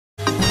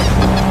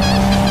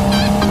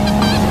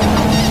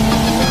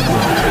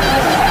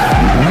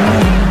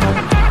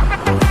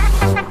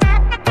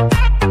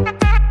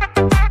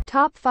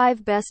Top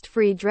 5 Best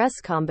Free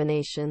Dress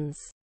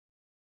Combinations.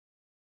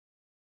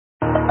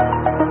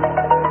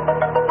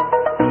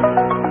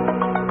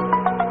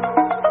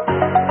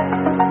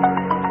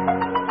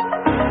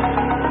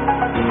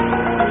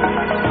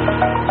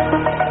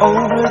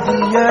 Over the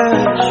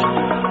edge,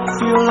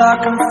 feel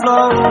like I'm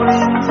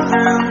floating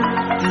through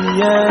the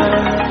air.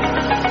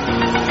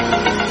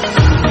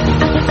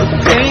 The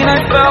pain I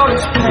felt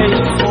is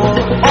paid for,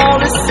 all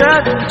is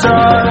said and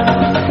done.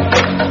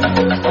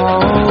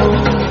 Oh,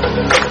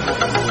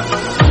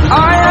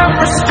 I am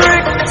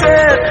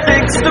restricted,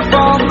 fixed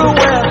upon the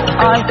web.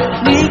 I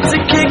need to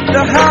kick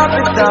the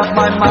habit that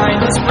my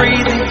mind is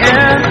breathing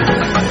in.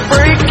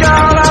 Break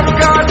out, I've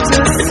got to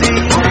see.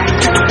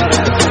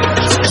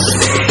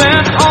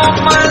 Spent all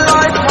my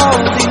life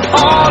holding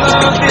all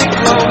of it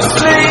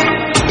closely.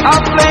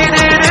 I played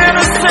it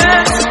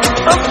innocent,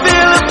 a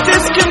feel of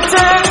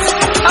discontent.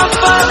 I'm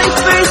finally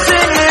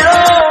facing it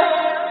all,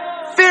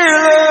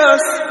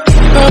 fearless.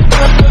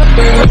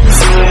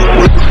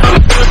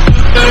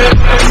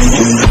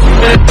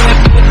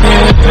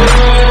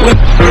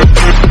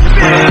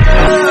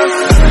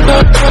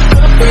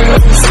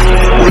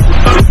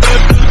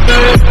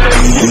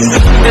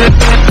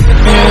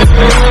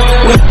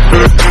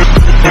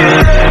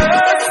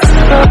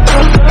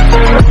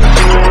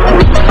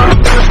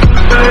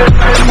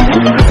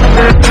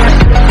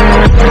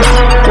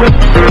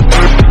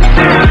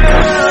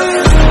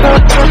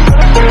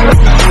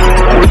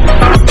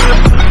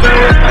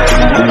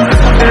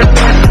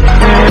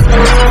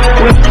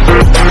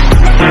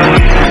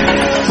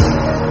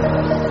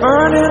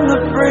 Burning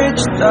the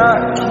bridge that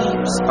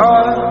keeps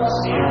us.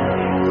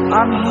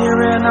 I'm here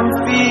and I'm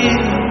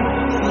feeling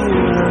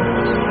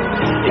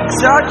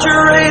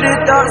exaggerated,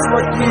 that's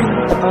what you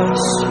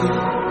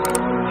assume.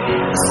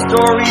 The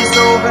story's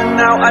over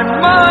now, I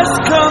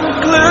must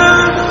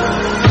conclude.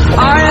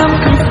 I am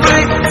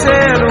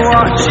conflicted,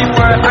 watching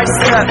where I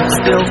step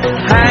still,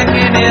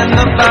 hanging in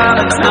the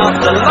balance.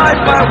 Not the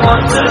life I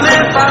want to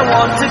live, I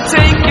want to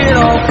take it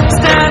all.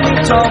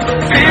 Standing tall,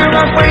 fear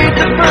I've weighed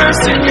the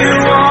person you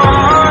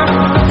are.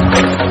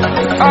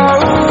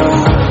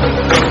 Oh,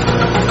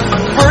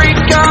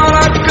 break out,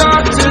 I've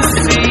got to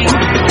see.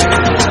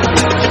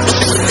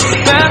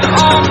 Spent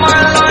all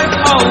my life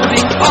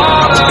holding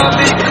all of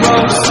it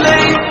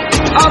closely.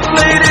 I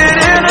played it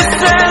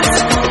innocent,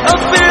 a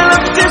feel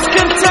of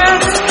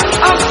discontent.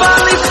 I'm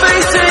finally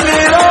facing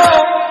it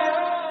all,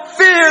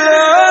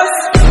 fearless.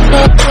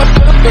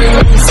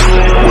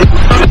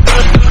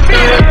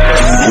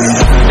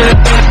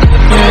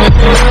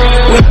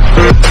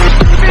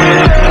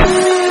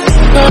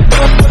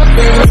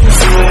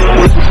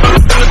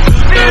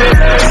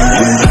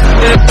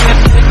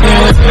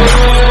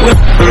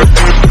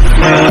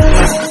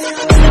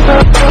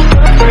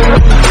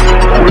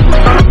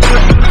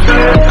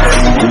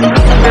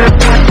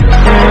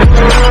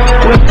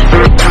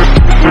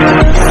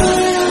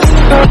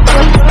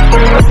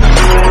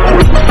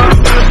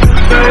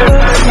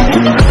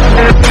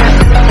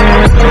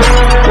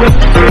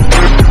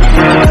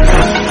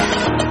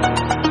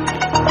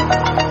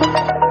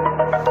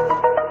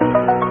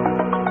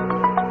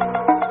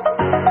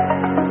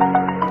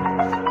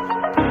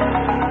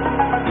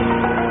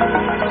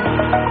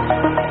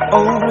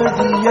 Over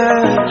the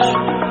edge,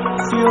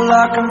 feel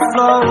like I'm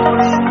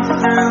floating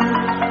through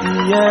the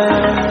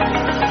air.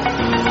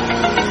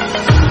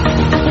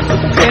 The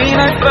pain I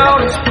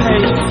felt is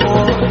paid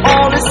for,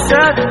 all is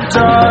said and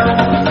done.